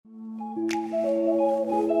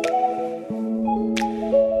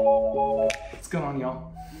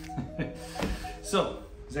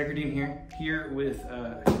Dean here with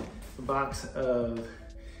a box of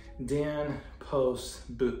Dan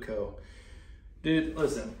Post Boot Co. Dude,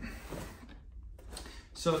 listen.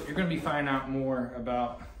 So you're gonna be finding out more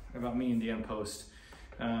about me and Dan Post.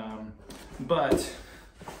 But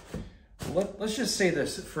let's just say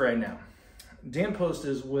this for right now. Dan Post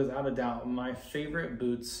is without a doubt my favorite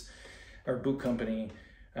boots or boot company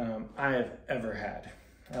I have ever had.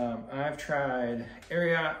 I've tried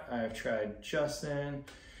Ariat, I've tried Justin,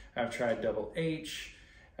 I've tried Double H,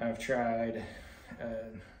 I've tried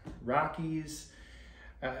Rockies.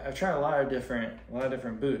 I've tried a lot of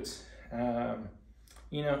different boots.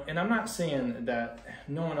 You know, and I'm not saying that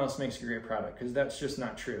no one else makes a great product, because that's just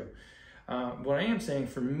not true. What I am saying,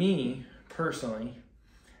 for me personally,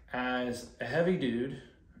 as a heavy dude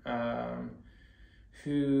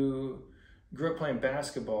who grew up playing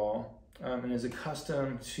basketball and is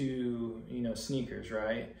accustomed to, you know, sneakers,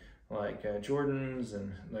 right? Like Jordans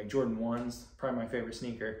and like Jordan 1s, probably my favorite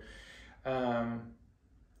sneaker.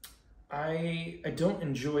 I don't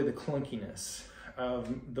enjoy the clunkiness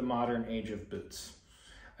of the modern age of boots.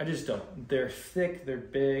 I just don't. They're thick, they're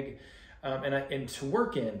big, and to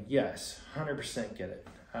work in, yes, 100% get it.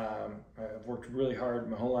 I've worked really hard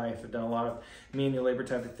my whole life. I've done a lot of manual labor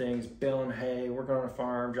type of things, baling hay, working on a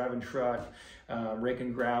farm, driving truck,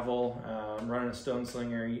 raking gravel, running a stone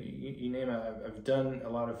slinger, you name it. I've done a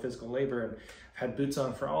lot of physical labor and I've had boots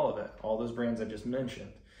on for all of it, all those brands I just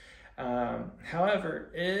mentioned. However,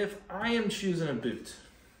 if I am choosing a boot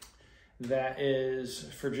that is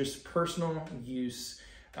for just personal use,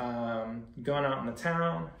 going out in the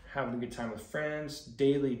town, having a good time with friends,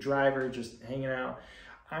 daily driver, just hanging out,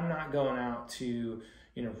 I'm not going out to,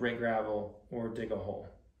 you know, rake gravel or dig a hole.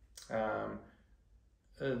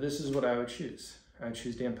 This is what I would choose. I would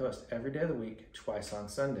choose Dan Post every day of the week, twice on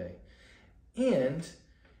Sunday. And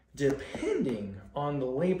depending on the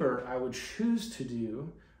labor I would choose to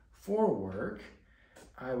do for work,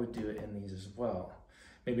 I would do it in these as well.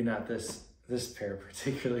 Maybe not this pair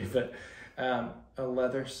particularly, but a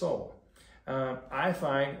leather sole. I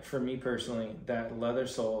find, for me personally, that leather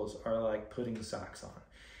soles are like putting socks on.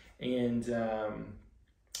 And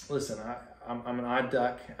listen, I'm an odd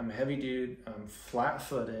duck. I'm a heavy dude. I'm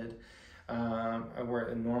flat-footed. I wear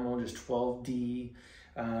a normal, just 12D.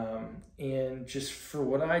 And just for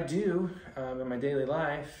what I do in my daily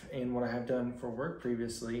life and what I have done for work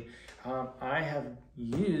previously, I have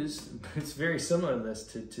used boots very similar to this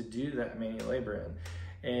to do that manual labor in.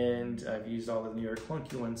 And I've used all the newer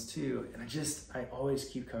clunky ones too. And I always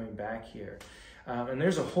keep coming back here. And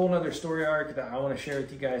there's a whole nother story arc that I want to share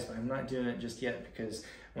with you guys, but I'm not doing it just yet because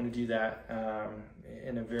I want to do that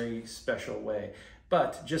in a very special way.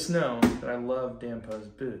 But just know that I love Dan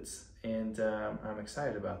Post boots, and I'm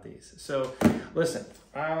excited about these. So listen,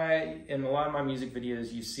 in a lot of my music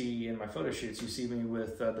videos you see, in my photo shoots, you see me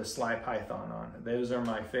with the Sly Python on. Those are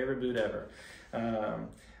my favorite boot ever.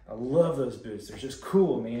 I love those boots. They're just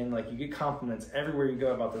cool, man. Like, you get compliments everywhere you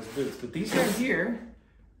go about those boots. But these right here,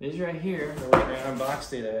 that we're going to unbox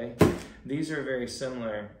today, these are very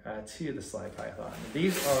similar to the Sly Python.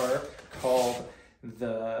 These are called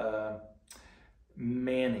the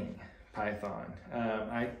Manning Python.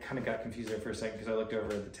 I kind of got confused there for a second because I looked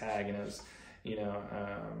over at the tag and it was, you know,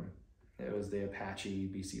 it was the Apache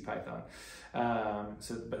BC Python.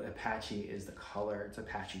 But Apache is the color, it's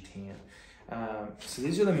Apache tan. So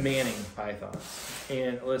these are the Manning Pythons.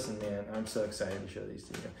 And listen, man, I'm so excited to show these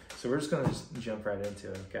to you. So we're just gonna jump right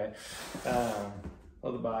into it, okay?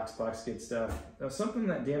 Love the box good stuff. Now, something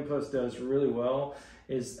that Dan Post does really well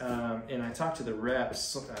is, and I talked to the rep,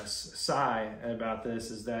 Sly, about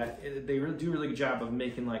this, is that they do a really good job of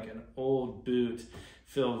making like an old boot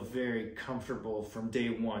feel very comfortable from day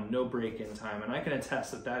one, no break-in time. And I can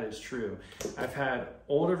attest that that is true. I've had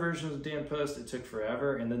older versions of Dan Post, it took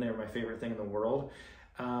forever, and then they were my favorite thing in the world.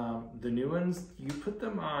 The new ones, you put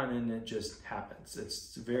them on and it just happens.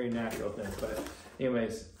 It's a very natural thing. But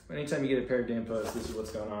anyways, anytime you get a pair of Dan Post, this is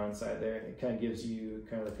what's going on inside there. It kind of gives you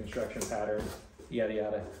kind of the construction pattern, yada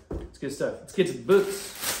yada. It's good stuff. Let's get to the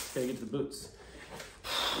boots. Gotta get to the boots.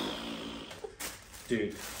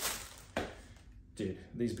 Dude,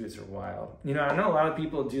 these boots are wild. You know, I know a lot of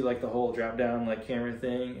people do like the whole drop down like camera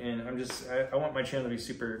thing, and I want my channel to be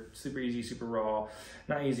super easy, super raw.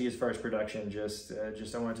 Not easy as far as production, just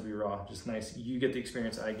I want it to be raw, just nice. You get the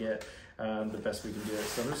experience, I get the best we can do it.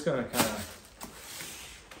 So I'm just gonna kind of,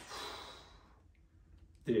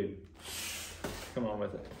 dude, come on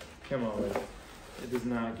with it. Come on with it. It does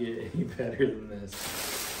not get any better than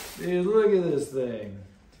this. Dude, look at this thing.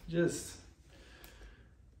 Just,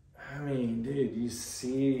 I mean, dude, you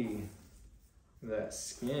see that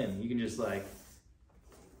skin. You can just like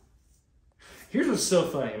Here's what's so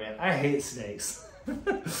funny, man. I hate snakes.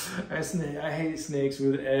 I hate snakes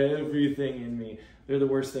with everything in me. They're the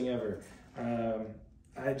worst thing ever. They're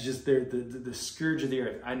the scourge of the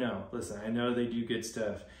earth. I know, listen, I know they do good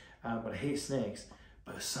stuff, but I hate snakes.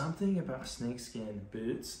 But something about snakeskin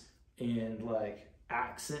boots and like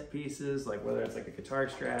accent pieces, like whether it's like a guitar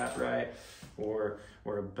strap, right? Or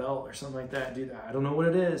a belt or something like that, dude, I don't know what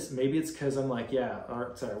it is. Maybe it's because I'm like, yeah,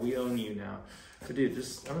 sorry, we own you now. So dude,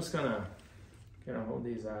 I'm just gonna hold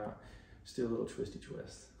these out. Just do a little twisty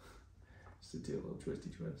twist. Just do a little twisty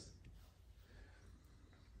twist.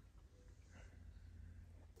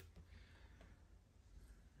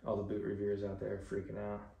 All the boot reviewers out there are freaking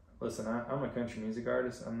out. Listen, I'm a country music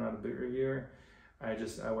artist. I'm not a boot reviewer. I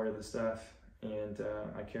wear the stuff, and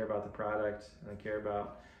I care about the product, and I care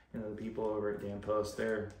about the people over at Dan Post.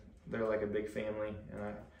 They're like a big family,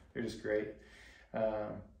 and they're just great.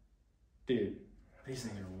 Dude, these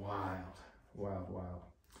things are wild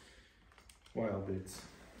boots.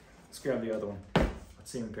 Let's grab the other one.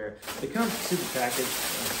 Let's see them pair. They come super packaged,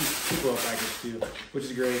 super well packaged too, which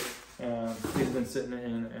is great. These have been sitting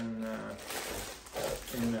in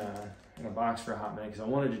a box for a hot minute because I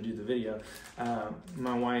wanted to do the video.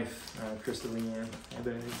 My wife, Crystalline,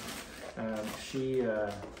 she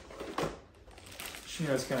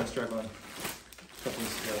was kind of struggling a couple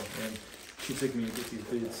weeks ago, and she took me to get these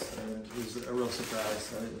boots, and it was a real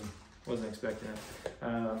surprise. I wasn't expecting it.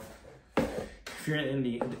 If you're in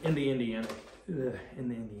the Indiana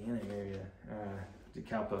area, the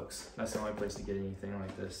Cowpokes, that's the only place to get anything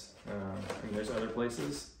like this. I mean, there's other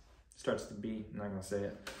places. Starts with B, I'm not gonna say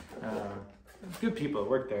it. Good people that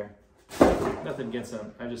work there. Nothing against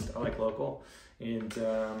them. I like local, and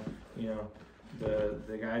the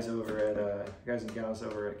guys over at guys and gals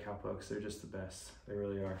over at Cowpokes, they're just the best. They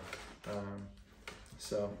really are.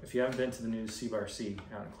 So if you haven't been to the new C-Bar C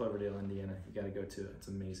out in Cloverdale, Indiana, you got to go to it. It's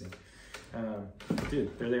amazing.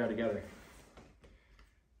 Dude, there they are together.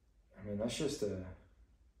 I mean, that's just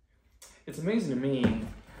it's amazing to me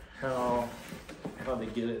how they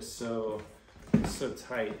get it so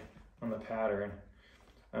tight on the pattern.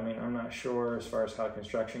 I mean, I'm not sure as far as how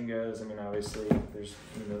construction goes. I mean, obviously there's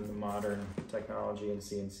the modern technology and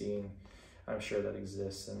CNC. I'm sure that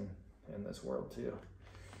exists in this world too.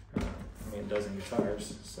 I mean, it does in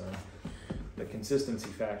guitars, so the consistency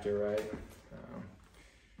factor, right?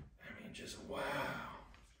 I mean, just wow.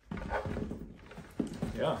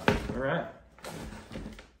 Yeah, all right.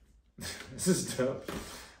 This is dope.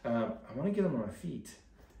 I want to get them on my feet.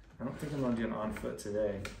 I don't think I'm going to do an on foot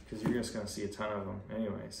today because you're just going to see a ton of them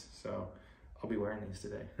anyways. So I'll be wearing these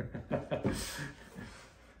today.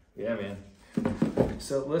 Yeah, man.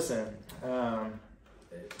 So listen,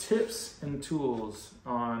 tips and tools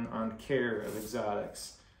on care of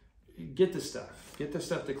exotics. Get the stuff. Get the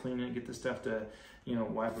stuff to clean it. Get the stuff to,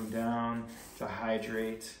 wipe them down, to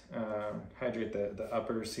hydrate the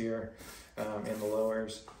uppers here and the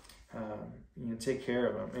lowers. Take care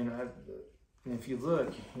of them. And if you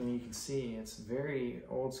look, you can see it's a very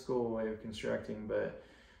old school way of constructing, but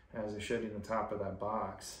as I showed you in the top of that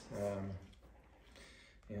box,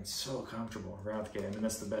 and it's so comfortable around the game. I mean,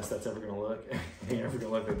 that's the best that's ever gonna look. Ain't ever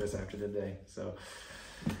gonna look like this after today. So,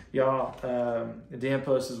 y'all, Dan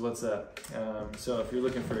Post is what's up. So if you're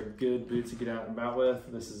looking for a good boot to get out and about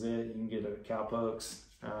with, this is it. You can get a Cowpokes.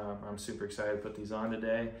 I'm super excited to put these on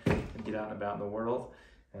today and get out and about in the world.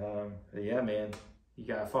 Yeah, man. You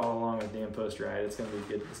gotta follow along with Dan Post Ride. It's gonna be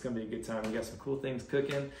good. It's gonna be a good time. We got some cool things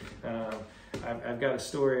cooking. I've got a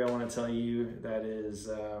story I want to tell you that is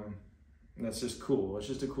that's just cool. It's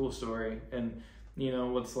just a cool story. And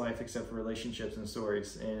what's life except for relationships and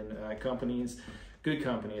stories? And good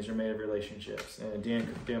companies are made of relationships. And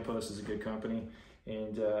Dan Post is a good company.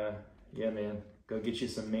 And yeah, man, go get you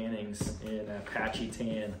some Mannings in patchy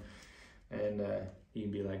tan, and you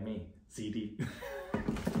can be like me, ZD.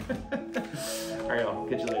 All right, I'll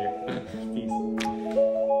catch you later. Peace.